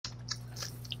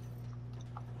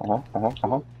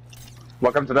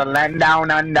Welcome to the land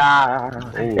down under.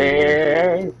 Ooh.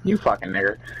 Hey, you fucking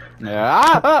nigger.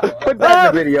 Yeah. Put that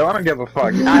in the video. I don't give a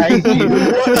fuck. I hate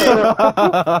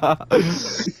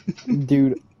you.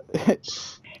 Dude,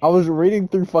 I was reading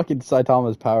through fucking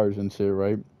Saitama's powers and shit,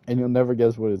 right? And you'll never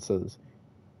guess what it says.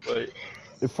 What?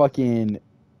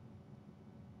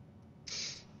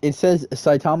 It says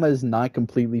Saitama is not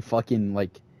completely fucking,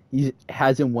 like, he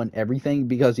hasn't won everything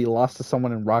because he lost to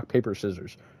someone in rock, paper,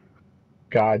 scissors.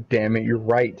 God damn it, you're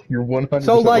right. You're 100%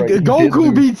 So, like, right.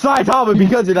 Goku beat Saitama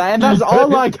because of that, and that's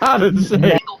all I gotta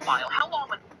say. How long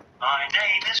would... My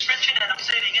name is Richard and I'm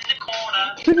sitting in the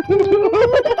corner.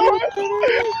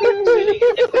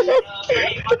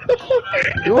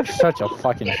 You're such a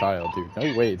fucking child, dude.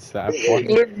 No way it's that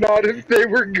funny. Look, not if they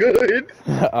were good.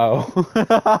 Oh.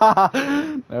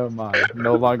 Never mind.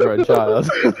 No longer a child.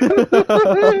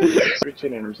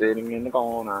 Richard and I'm sitting in the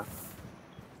corner.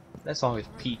 That song is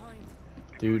Pete.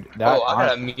 Dude, that. Oh, I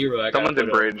got a mirror. Someone's in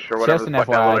bridge or whatever. Just an the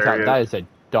fuck FYI, that that is. is a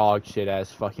dog shit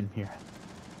ass fucking mirror.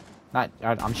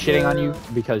 I'm shitting on you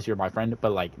because you're my friend,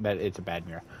 but like that, it's a bad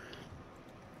mirror.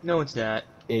 No, it's not.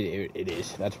 It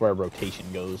is. That's where rotation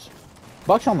goes.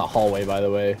 Buck's on the hallway, by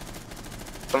the way.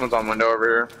 Someone's on window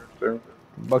over here.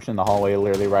 Buck's in the hallway,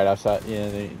 literally right outside. Yeah,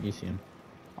 you see him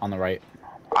on the right.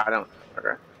 I don't.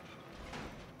 Okay.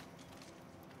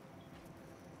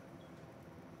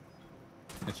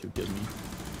 That's who killed me.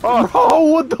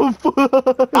 Oh, what the fuck?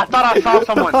 I thought I saw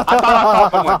someone. I thought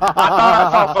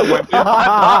I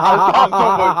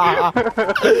saw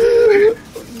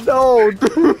someone. No, dude.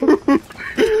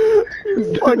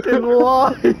 Fucking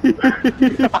lie.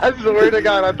 I swear to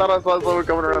God, I thought I saw someone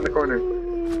coming around the corner.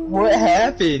 What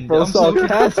happened? Bro, saw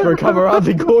Casper come around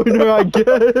the corner, I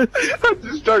guess. I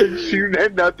just started shooting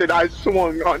at nothing. I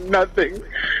swung on nothing.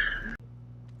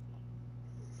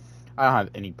 I don't have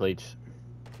any plates.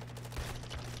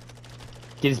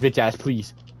 Get his bitch ass,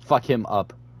 please. Fuck him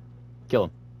up. Kill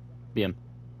him. Be him.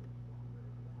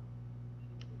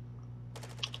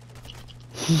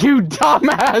 You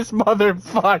dumbass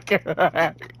motherfucker!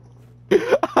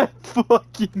 I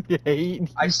fucking hate you.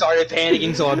 I started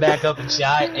panicking, so I backed up and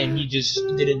shot, and he just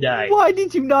didn't die. Why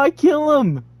did you not kill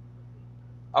him?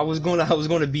 I was gonna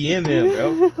BM him,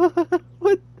 bro.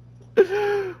 What?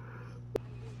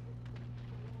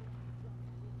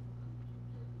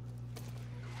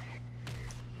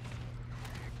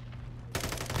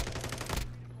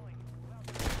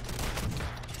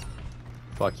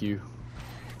 Fuck you.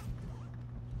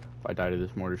 If I die to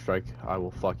this mortar strike, I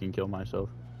will fucking kill myself.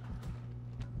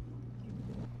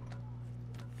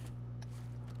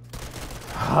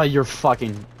 Ah, you're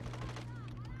fucking...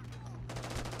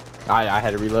 I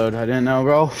had to reload. I didn't know,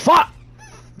 bro. Fuck!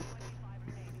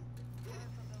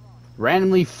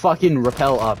 Randomly fucking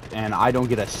rappel up, and I don't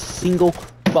get a single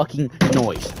fucking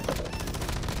noise.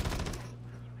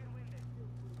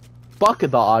 Fuck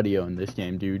the audio in this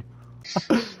game, dude.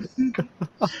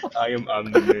 I'm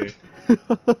the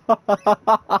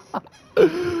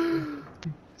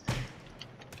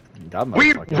man.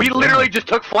 We literally just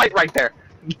took flight right there.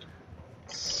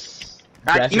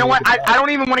 You know what? I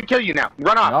don't even want to kill you now.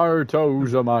 Run off. Naruto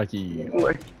Uzumaki.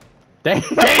 Damn!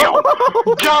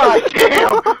 God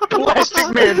damn! Plastic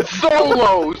Man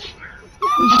solos!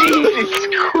 Jesus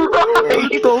Christ!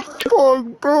 What the fuck,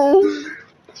 bro?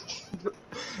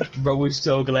 Bro, we're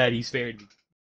so glad he spared me.